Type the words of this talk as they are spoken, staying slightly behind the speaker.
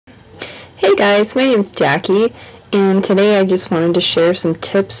Hey guys, my name's Jackie, and today I just wanted to share some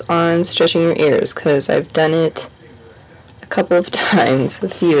tips on stretching your ears, because I've done it a couple of times, a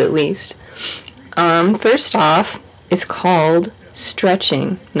few at least. First off, it's called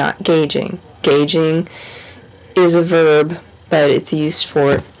stretching, not gauging. Gauging is a verb, but it's used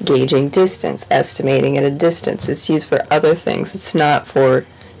for gauging distance, estimating at a distance. It's used for other things. It's not for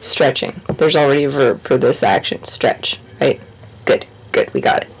stretching. There's already a verb for this action, stretch, right? Good, we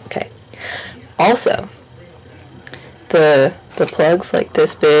got it. Okay. Also, the plugs like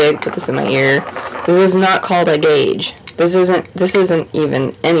this big, put this in my ear, this is not called a gauge. This isn't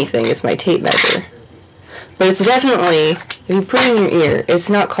even anything, it's my tape measure. But it's definitely, if you put it in your ear, it's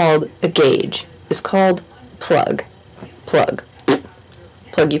not called a gauge. It's called plug. Plug.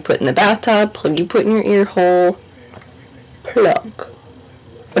 Plug you put in the bathtub, plug you put in your ear hole. Plug.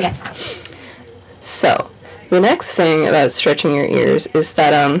 Okay. So, the next thing about stretching your ears is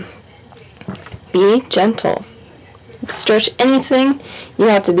that, be gentle. Stretch anything, you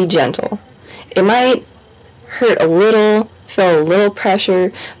have to be gentle. It might hurt a little, feel a little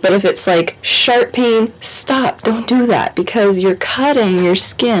pressure, but if it's like sharp pain, stop. Don't do that because you're cutting your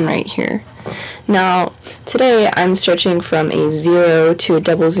skin right here. Now, today I'm stretching from a 0 to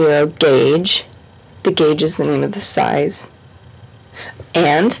a 00 gauge. The gauge is the name of the size.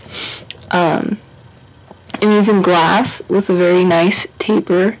 And, I'm using glass with a very nice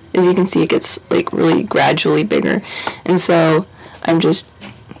taper. As you can see, it gets like really gradually bigger. And so I'm just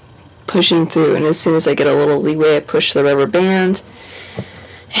pushing through, and as soon as I get a little leeway, I push the rubber band.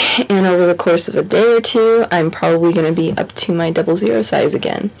 And over the course of a day or two, I'm probably going to be up to my 00 size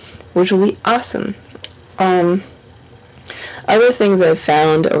again, which will be awesome. Other things I've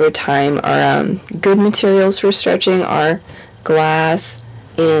found over time are good materials for stretching are glass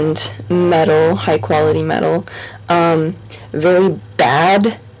and metal, high quality metal. Very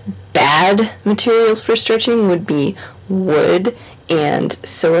bad materials for stretching would be wood and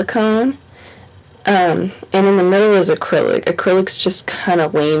silicone. And in the middle is acrylic. Acrylic's just kind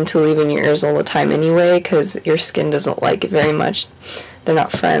of lame to leave in your ears all the time anyway, because your skin doesn't like it very much. They're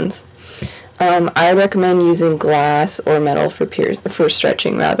not friends. I recommend using glass or metal for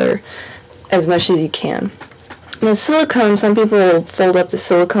stretching, rather, as much as you can. Now, silicone, some people will fold up the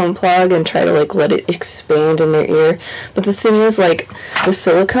silicone plug and try to like let it expand in their ear, but the thing is, like, the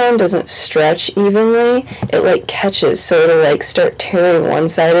silicone doesn't stretch evenly. It like catches, so it'll like start tearing one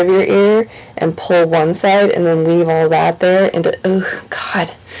side of your ear and pull one side and then leave all that there, and oh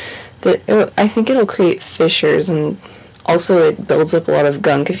god, I think it'll create fissures, and also it builds up a lot of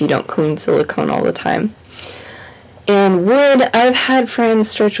gunk if you don't clean silicone all the time. And wood, I've had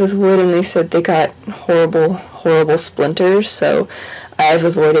friends stretch with wood and they said they got horrible splinters, so I've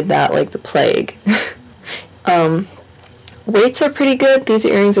avoided that like the plague. Weights are pretty good. These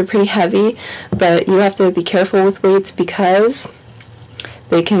earrings are pretty heavy, but you have to be careful with weights because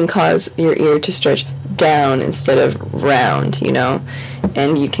they can cause your ear to stretch down instead of round, you know,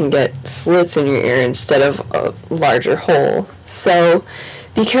 and you can get slits in your ear instead of a larger hole. So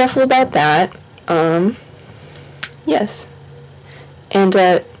be careful about that. Yes. And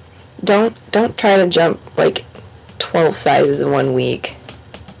don't try to jump like 12 sizes in 1 week,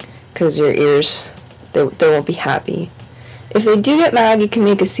 because your ears, they won't be happy. If they do get mad, you can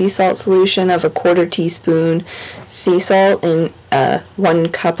make a sea salt solution of 1/4 teaspoon sea salt in 1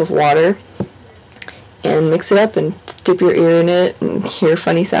 cup of water, and mix it up and dip your ear in it and hear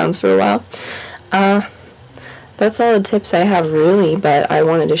funny sounds for a while. That's all the tips I have, really, but I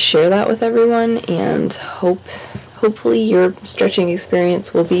wanted to share that with everyone, and hopefully your stretching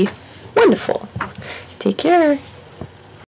experience will be wonderful. Take care.